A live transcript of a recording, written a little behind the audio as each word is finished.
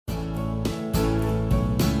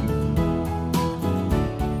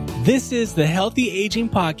This is the Healthy Aging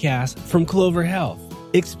Podcast from Clover Health,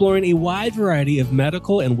 exploring a wide variety of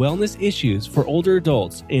medical and wellness issues for older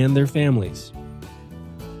adults and their families.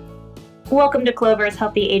 Welcome to Clover's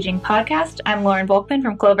Healthy Aging Podcast. I'm Lauren Volkman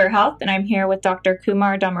from Clover Health, and I'm here with Dr.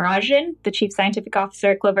 Kumar Dhamarajan, the Chief Scientific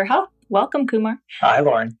Officer at Clover Health. Welcome, Kumar. Hi,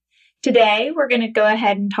 Lauren. Today, we're going to go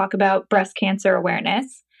ahead and talk about breast cancer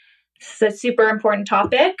awareness. It's a super important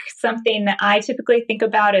topic, something that I typically think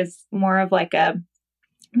about as more of like a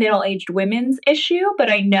middle-aged women's issue, but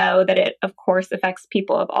I know that it, of course, affects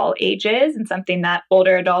people of all ages and something that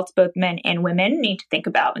older adults, both men and women, need to think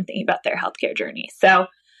about when thinking about their healthcare journey. So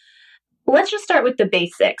let's just start with the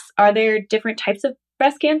basics. Are there different types of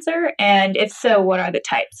breast cancer? And if so, what are the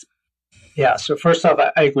types? Yeah, so first off,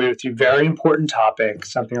 I agree with you. Very important topic,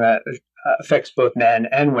 something that affects both men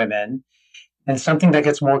and women, and something that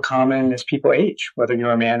gets more common as people age, whether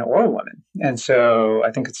you're a man or a woman. And so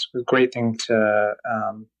I think it's a great thing to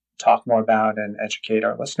talk more about and educate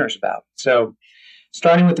our listeners about. So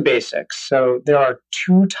starting with the basics. So there are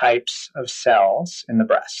two types of cells in the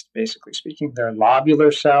breast, basically speaking. There are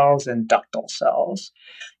lobular cells and ductal cells.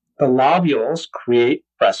 The lobules create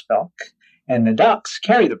breast milk, and the ducts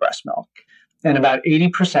carry the breast milk. And about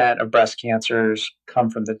 80% of breast cancers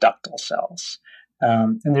come from the ductal cells.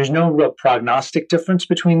 And there's no real prognostic difference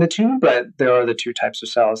between the two, but there are the two types of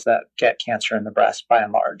cells that get cancer in the breast by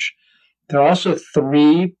and large. There are also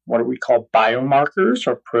three, what we call biomarkers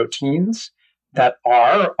or proteins that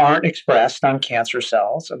aren't expressed on cancer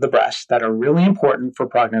cells of the breast that are really important for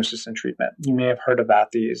prognosis and treatment. You may have heard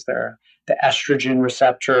about these. They're the estrogen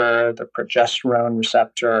receptor, the progesterone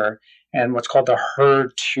receptor, and what's called the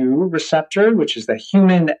HER2 receptor, which is the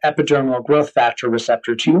human epidermal growth factor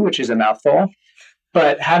receptor 2, which is a mouthful.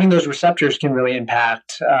 But having those receptors can really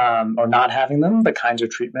impact, or not having them, the kinds of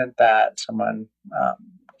treatment that someone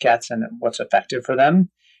gets and what's effective for them.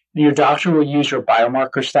 Your doctor will use your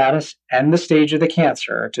biomarker status and the stage of the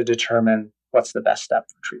cancer to determine what's the best step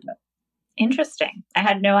for treatment. Interesting. I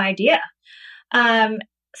had no idea.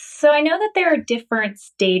 So I know that there are different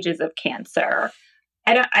stages of cancer.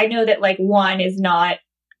 I know that like 1 is not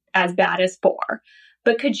as bad as 4.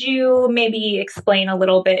 But could you maybe explain a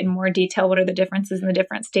little bit in more detail what are the differences in the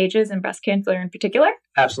different stages in breast cancer in particular?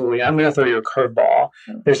 Absolutely. I'm going to throw you a curveball.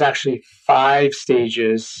 There's actually 5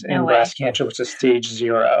 stages in breast cancer, which is stage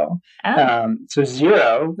 0. Oh. So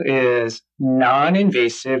 0 is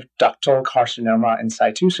non-invasive ductal carcinoma in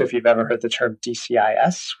situ. So if you've ever heard the term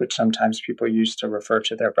DCIS, which sometimes people use to refer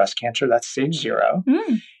to their breast cancer, that's stage 0.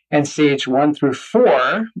 And stage 1 through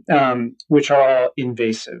 4, which are all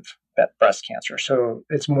invasive breast cancer. So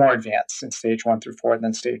it's more advanced in stage 1 through 4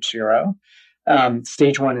 than stage 0.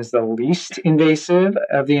 Stage 1 is the least invasive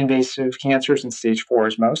of the invasive cancers, and stage 4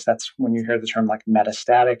 is most. That's when you hear the term like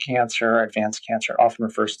metastatic cancer, advanced cancer, often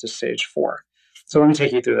refers to stage 4. So let me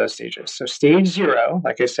take you through those stages. So stage 0,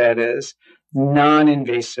 like I said, is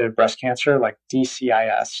non-invasive breast cancer like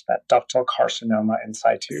DCIS, that ductal carcinoma in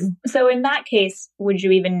situ. So in that case, would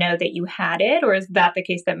you even know that you had it, or is that the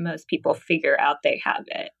case that most people figure out they have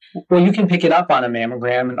it? Well, you can pick it up on a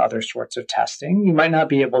mammogram and other sorts of testing. You might not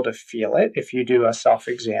be able to feel it if you do a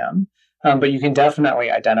self-exam, but you can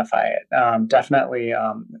definitely identify it. Definitely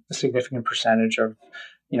a significant percentage of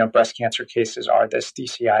breast cancer cases are this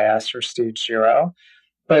DCIS or stage 0.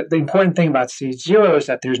 But the important thing about stage 0 is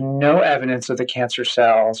that there's no evidence of the cancer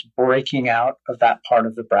cells breaking out of that part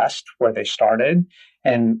of the breast where they started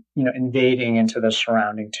and, invading into the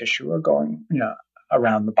surrounding tissue or going,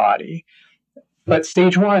 around the body. But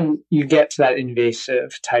stage 1, you get to that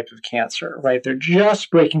invasive type of cancer, right? They're just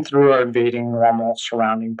breaking through or invading normal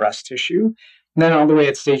surrounding breast tissue. And then all the way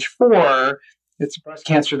at stage 4, it's breast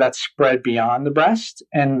cancer that's spread beyond the breast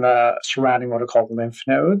and the surrounding what are called lymph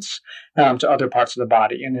nodes to other parts of the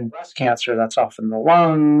body. And in breast cancer, that's often the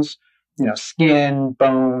lungs, skin,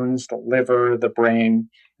 bones, the liver, the brain.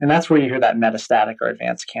 And that's where you hear that metastatic or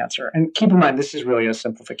advanced cancer. And keep in mind, this is really a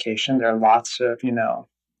simplification. There are lots of,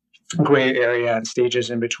 gray area and stages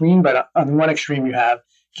in between. But on one extreme, you have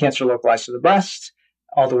cancer localized to the breast,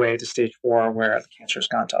 all the way to stage 4, where the cancer has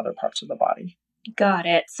gone to other parts of the body. Got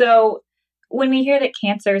it. So when we hear that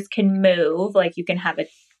cancers can move, like you can have a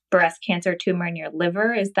breast cancer tumor in your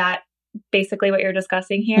liver, is that basically what you're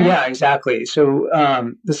discussing here? Yeah, exactly. So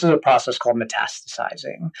this is a process called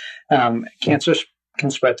metastasizing. Cancers can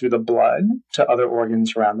spread through the blood to other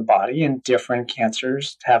organs around the body, and different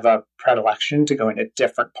cancers have a predilection to go into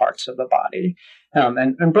different parts of the body.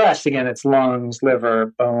 And breast, again, it's lungs,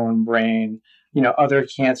 liver, bone, brain. Other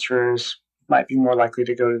cancers might be more likely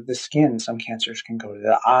to go to the skin. Some cancers can go to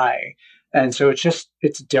the eye. And so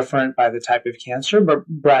it's different by the type of cancer, but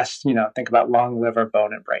breast, think about lung, liver,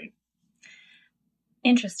 bone, and brain.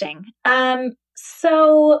 Interesting.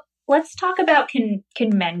 So let's talk about can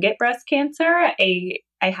men get breast cancer? I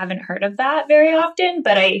haven't heard of that very often,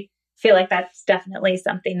 but I feel like that's definitely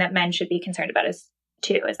something that men should be concerned about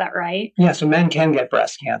too. Is that right? Yeah, so men can get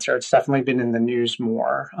breast cancer. It's definitely been in the news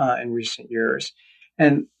more in recent years.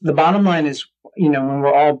 And the bottom line is, when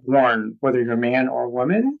we're all born, whether you're a man or a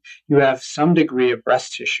woman, you have some degree of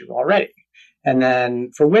breast tissue already. And then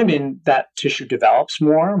for women, that tissue develops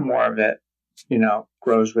more of it,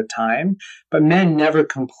 grows with time. But men never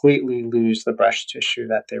completely lose the breast tissue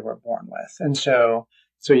that they were born with. And so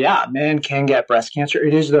yeah, men can get breast cancer.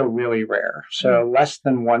 It is, though, really rare. So less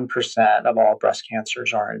than 1% of all breast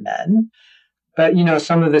cancers are in men. But,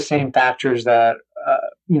 some of the same factors that,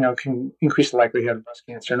 can increase the likelihood of breast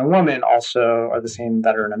cancer in a woman also are the same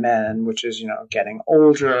that are in a man, which is, getting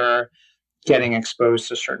older, getting exposed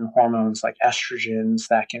to certain hormones like estrogens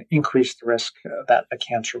that can increase the risk that a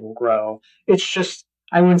cancer will grow. It's just,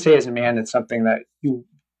 I wouldn't say as a man, it's something that you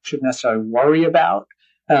should necessarily worry about.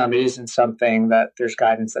 It isn't something that there's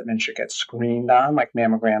guidance that men should get screened on, like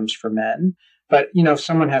mammograms for men. But, if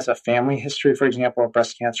someone has a family history, for example, of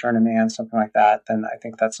breast cancer in a man, something like that, then I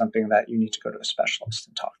think that's something that you need to go to a specialist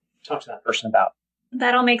and talk to that person about.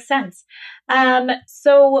 That all makes sense.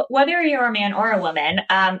 So whether you're a man or a woman,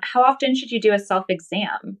 how often should you do a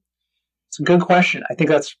self-exam? It's a good question. I think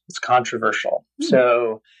it's controversial.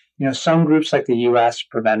 So, some groups like the U.S.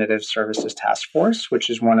 Preventative Services Task Force, which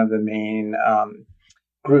is one of the main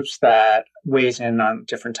groups that weighs in on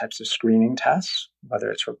different types of screening tests,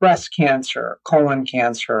 whether it's for breast cancer, colon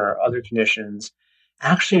cancer, or other conditions,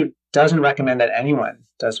 actually doesn't recommend that anyone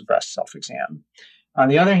does a breast self-exam. On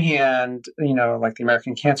the other hand, like the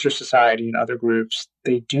American Cancer Society and other groups,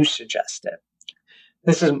 they do suggest it.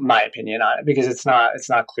 This is my opinion on it because it's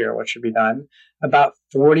not clear what should be done. About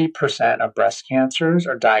 40% of breast cancers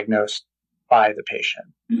are diagnosed by the patient.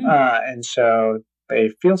 And so they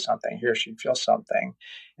feel something, he or she feels something.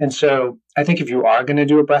 And so I think if you are going to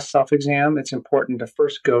do a breast self-exam, it's important to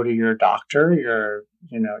first go to your doctor, your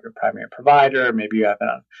primary provider, maybe you have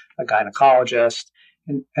a gynecologist,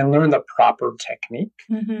 and learn the proper technique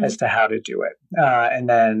as to how to do it. And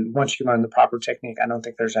then once you learn the proper technique, I don't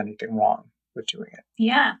think there's anything wrong with doing it.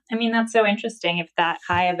 Yeah. I mean, that's so interesting if that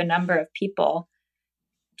high of a number of people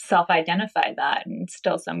self-identify that and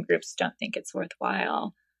still some groups don't think it's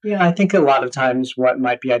worthwhile. Yeah, I think a lot of times what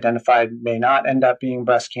might be identified may not end up being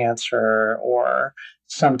breast cancer, or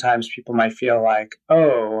sometimes people might feel like,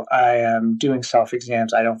 oh, I am doing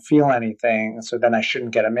self-exams, I don't feel anything, so then I shouldn't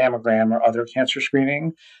get a mammogram or other cancer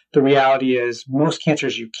screening. The reality is most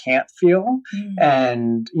cancers you can't feel,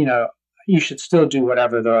 and, you should still do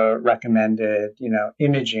whatever the recommended,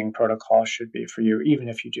 imaging protocol should be for you, even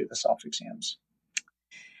if you do the self-exams.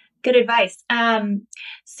 Good advice.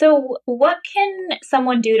 So what can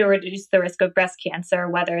someone do to reduce the risk of breast cancer,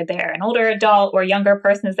 whether they're an older adult or younger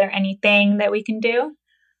person? Is there anything that we can do?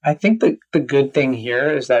 I think the good thing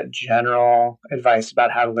here is that general advice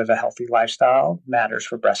about how to live a healthy lifestyle matters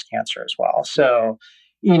for breast cancer as well. So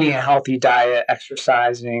eating a healthy diet,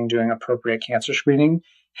 exercising, doing appropriate cancer screening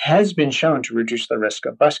has been shown to reduce the risk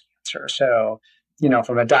of breast cancer. So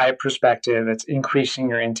from a diet perspective, it's increasing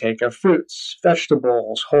your intake of fruits,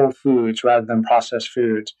 vegetables, whole foods rather than processed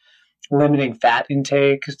foods, limiting fat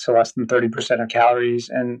intake to less than 30% of calories,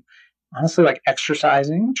 and honestly, like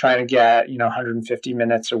exercising, trying to get, 150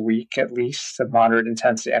 minutes a week at least of moderate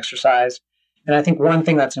intensity exercise. And I think one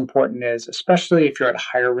thing that's important is, especially if you're at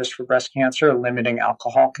higher risk for breast cancer, limiting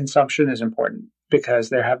alcohol consumption is important because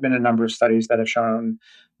there have been a number of studies that have shown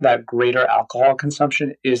that greater alcohol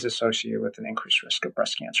consumption is associated with an increased risk of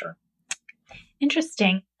breast cancer.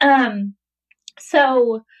 Interesting.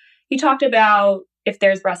 So you talked about if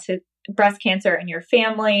there's breast cancer in your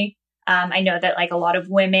family. I know that like a lot of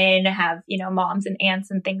women have, moms and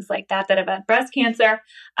aunts and things like that have had breast cancer.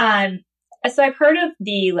 So I've heard of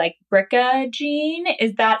the like BRCA gene.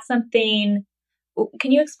 Is that something,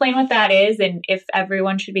 can you explain what that is and if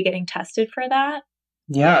everyone should be getting tested for that?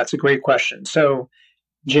 Yeah, it's a great question. So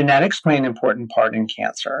genetics play an important part in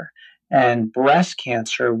cancer. And breast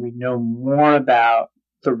cancer, we know more about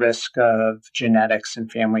the risk of genetics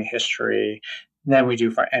and family history than we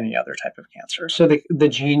do for any other type of cancer. So the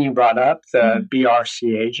gene you brought up, the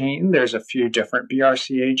BRCA gene, there's a few different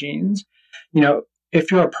BRCA genes. If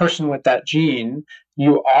you're a person with that gene,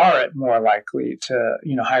 you are more likely to,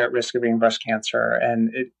 higher at risk of getting breast cancer.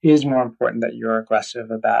 And it is more important that you're aggressive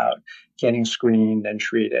about getting screened and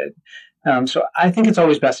treated. So I think it's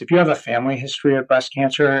always best if you have a family history of breast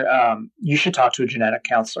cancer, you should talk to a genetic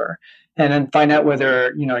counselor. and then find out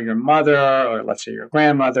whether, your mother or let's say your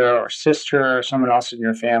grandmother or sister or someone else in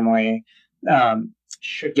your family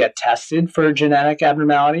should get tested for a genetic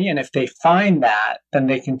abnormality. And if they find that, then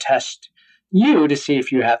they can test you to see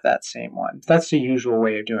if you have that same one. That's the usual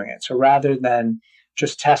way of doing it. So rather than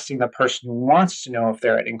just testing the person who wants to know if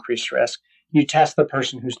they're at increased risk, you test the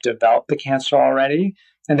person who's developed the cancer already,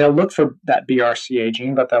 and they'll look for that BRCA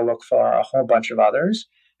gene, but they'll look for a whole bunch of others.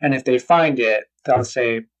 And if they find it, they'll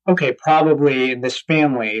say, okay, probably in this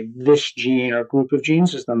family, this gene or group of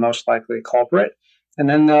genes is the most likely culprit. And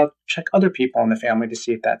then they'll check other people in the family to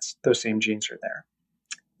see if those same genes are there.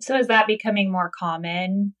 So is that becoming more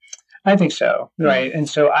common? I think so, right? And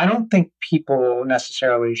so I don't think people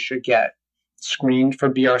necessarily should get screened for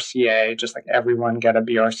BRCA, just like everyone get a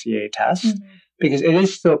BRCA test, because it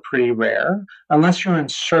is still pretty rare, unless you're in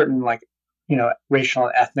certain, racial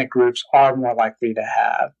and ethnic groups are more likely to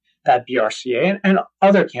have that BRCA and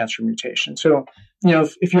other cancer mutations. So,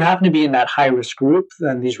 if you happen to be in that high-risk group,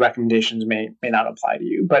 then these recommendations may not apply to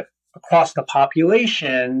you. But across the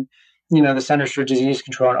population, the Centers for Disease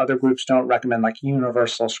Control and other groups don't recommend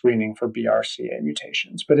universal screening for BRCA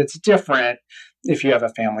mutations. But it's different if you have a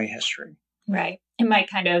family history. Right. It might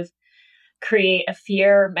kind of create a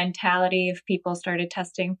fear mentality if people started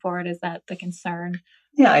testing for it. Is that the concern?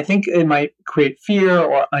 Yeah, I think it might create fear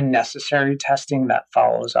or unnecessary testing that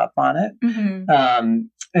follows up on it.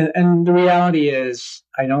 And the reality is,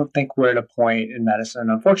 I don't think we're at a point in medicine,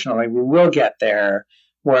 unfortunately, we will get there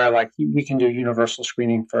where we can do universal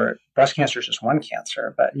screening for breast cancer is just one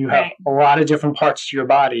cancer, but you have a lot of different parts to your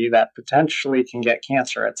body that potentially can get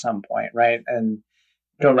cancer at some point, right? And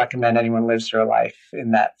don't recommend anyone lives their life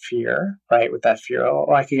in that fear, right? With that fear,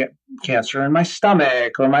 I could get cancer in my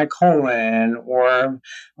stomach or my colon or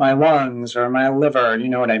my lungs or my liver, you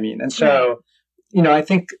know what I mean? And so, I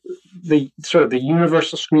think the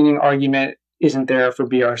universal screening argument isn't there for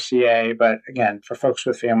BRCA, but again, for folks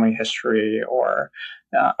with family history or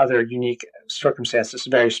other unique circumstances,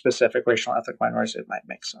 very specific racial and ethnic minorities, it might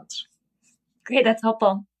make sense. Great, that's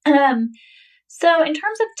helpful. So in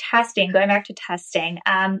terms of testing, going back to testing,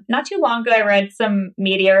 not too long ago, I read some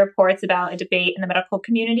media reports about a debate in the medical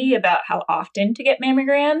community about how often to get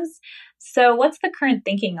mammograms. So what's the current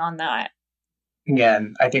thinking on that?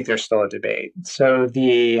 Again, I think there's still a debate. So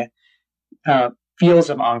the fields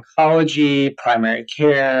of oncology, primary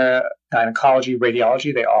care, gynecology,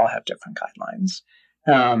 radiology, they all have different guidelines.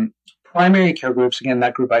 Primary care groups, again,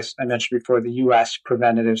 that group I mentioned before, the U.S.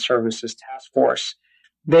 Preventative Services Task Force,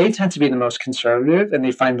 they tend to be the most conservative and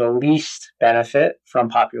they find the least benefit from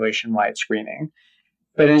population-wide screening.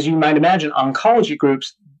 But as you might imagine, oncology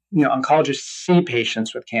groups, oncologists see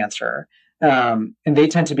patients with cancer, and they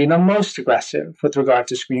tend to be the most aggressive with regard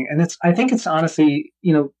to screening. And I think it's honestly,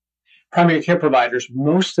 primary care providers,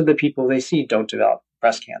 most of the people they see don't develop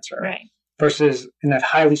breast cancer. Right. Versus in a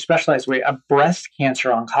highly specialized way, a breast cancer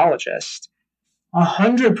oncologist,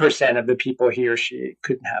 100% of the people he or she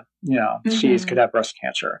could have, could have breast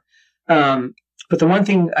cancer. But the one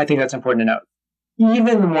thing I think that's important to note,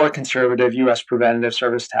 even the more conservative U.S. Preventative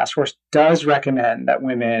Service Task Force does recommend that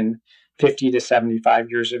women 50 to 75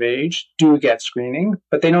 years of age do get screening,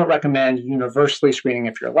 but they don't recommend universally screening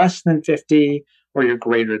if you're less than 50 or you're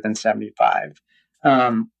greater than 75.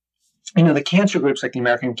 The cancer groups like the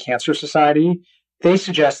American Cancer Society, they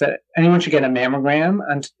suggest that anyone should get a mammogram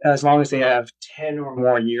as long as they have 10 or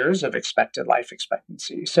more years of expected life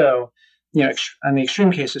expectancy. So, on the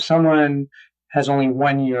extreme case, if someone has only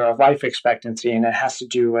 1 year of life expectancy and it has to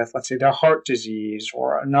do with, let's say, their heart disease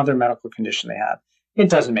or another medical condition they have, it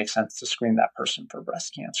doesn't make sense to screen that person for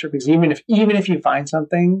breast cancer because even if you find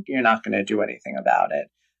something, you're not going to do anything about it.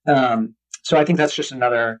 So I think that's just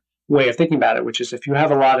another way of thinking about it, which is if you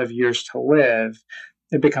have a lot of years to live,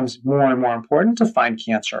 it becomes more and more important to find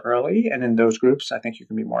cancer early. And in those groups, I think you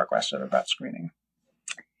can be more aggressive about screening.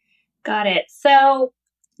 Got it. So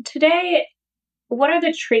today, what are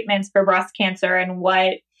the treatments for breast cancer and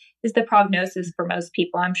what is the prognosis for most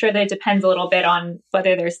people? I'm sure that it depends a little bit on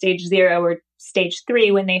whether they're stage 0 or stage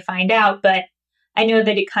 3 when they find out, but I know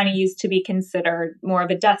that it kind of used to be considered more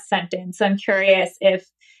of a death sentence. So I'm curious if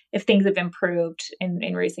things have improved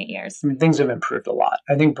in recent years. I mean, things have improved a lot.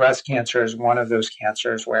 I think breast cancer is one of those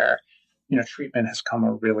cancers where, treatment has come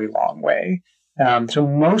a really long way. So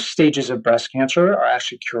most stages of breast cancer are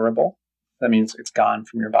actually curable. That means it's gone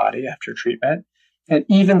from your body after treatment. And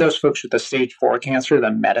even those folks with the stage 4 cancer, the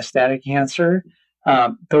metastatic cancer,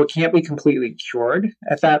 though it can't be completely cured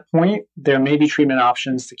at that point, there may be treatment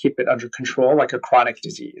options to keep it under control, like a chronic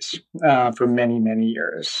disease, for many, many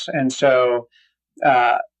years. And so,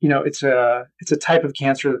 it's a type of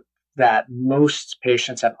cancer that most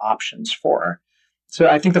patients have options for. So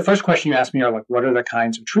I think the first question you asked me are like, what are the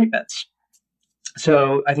kinds of treatments?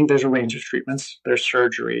 So I think there's a range of treatments. There's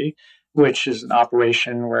surgery, which is an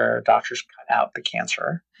operation where doctors cut out the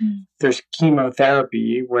cancer. There's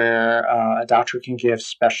chemotherapy, where a doctor can give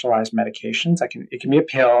specialized medications. It can be a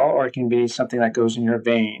pill, or it can be something that goes in your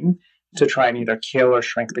vein to try and either kill or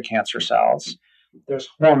shrink the cancer cells. There's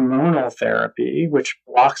hormonal therapy, which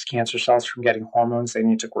blocks cancer cells from getting hormones they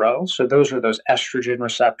need to grow. So those are those estrogen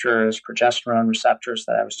receptors, progesterone receptors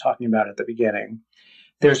that I was talking about at the beginning.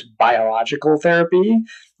 There's biological therapy,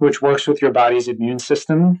 which works with your body's immune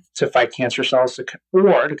system to fight cancer cells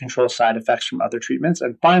or to control side effects from other treatments.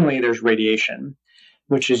 And finally, there's radiation,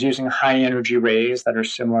 which is using high energy rays that are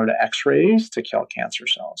similar to X-rays to kill cancer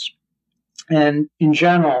cells. And in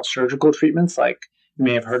general, surgical treatments, like you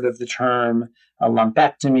may have heard of the term a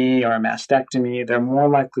lumpectomy or a mastectomy, they're more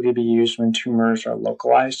likely to be used when tumors are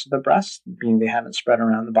localized to the breast, meaning they haven't spread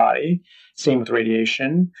around the body. Same with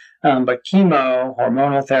radiation. But chemo,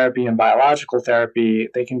 hormonal therapy, and biological therapy,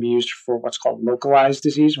 they can be used for what's called localized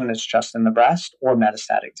disease when it's just in the breast, or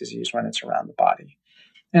metastatic disease when it's around the body.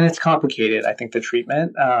 And it's complicated, I think, the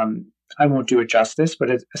treatment. I won't do it justice, but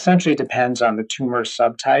it essentially depends on the tumor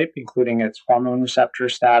subtype, including its hormone receptor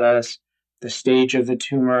status, the stage of the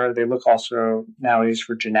tumor. They look also nowadays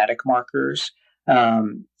for genetic markers,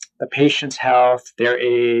 the patient's health, their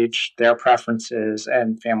age, their preferences,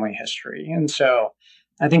 and family history. And so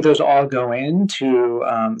I think those all go into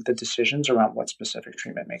the decisions around what specific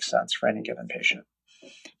treatment makes sense for any given patient.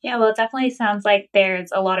 Yeah, well, it definitely sounds like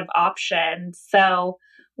there's a lot of options. So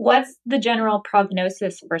what's the general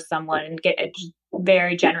prognosis for someone,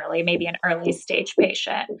 very generally, maybe an early stage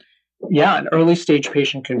patient? Yeah, an early stage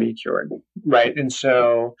patient can be cured, right? And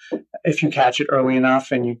so if you catch it early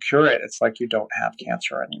enough and you cure it, it's like you don't have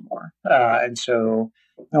cancer anymore. And so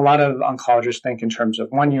a lot of oncologists think in terms of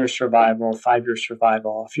 1 year survival, 5 year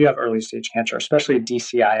survival. If you have early stage cancer, especially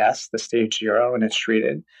DCIS, the stage 0, and it's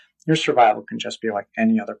treated, your survival can just be like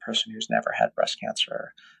any other person who's never had breast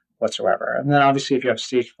cancer whatsoever. And then obviously if you have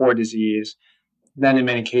stage 4 disease, then in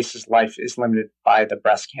many cases life is limited by the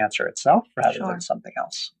breast cancer itself rather than something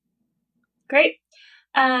else. Great.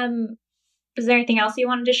 Is there anything else you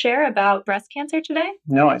wanted to share about breast cancer today?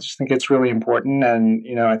 No, I just think it's really important. And,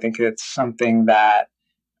 I think it's something that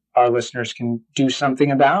our listeners can do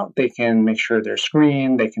something about. They can make sure they're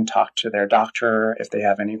screened. They can talk to their doctor if they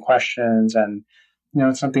have any questions. And,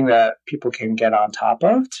 it's something that people can get on top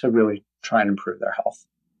of to really try and improve their health.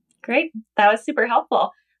 Great. That was super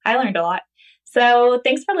helpful. I learned a lot. So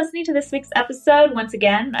thanks for listening to this week's episode. Once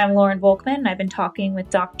again, I'm Lauren Volkman, and I've been talking with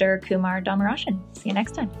Dr. Kumar Dhamarashan. See you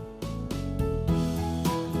next time.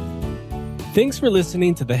 Thanks for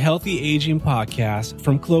listening to the Healthy Aging Podcast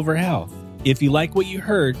from Clover Health. If you like what you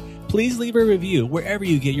heard, please leave a review wherever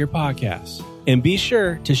you get your podcasts. And be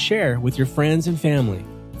sure to share with your friends and family.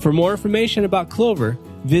 For more information about Clover,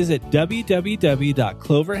 visit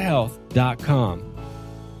www.cloverhealth.com.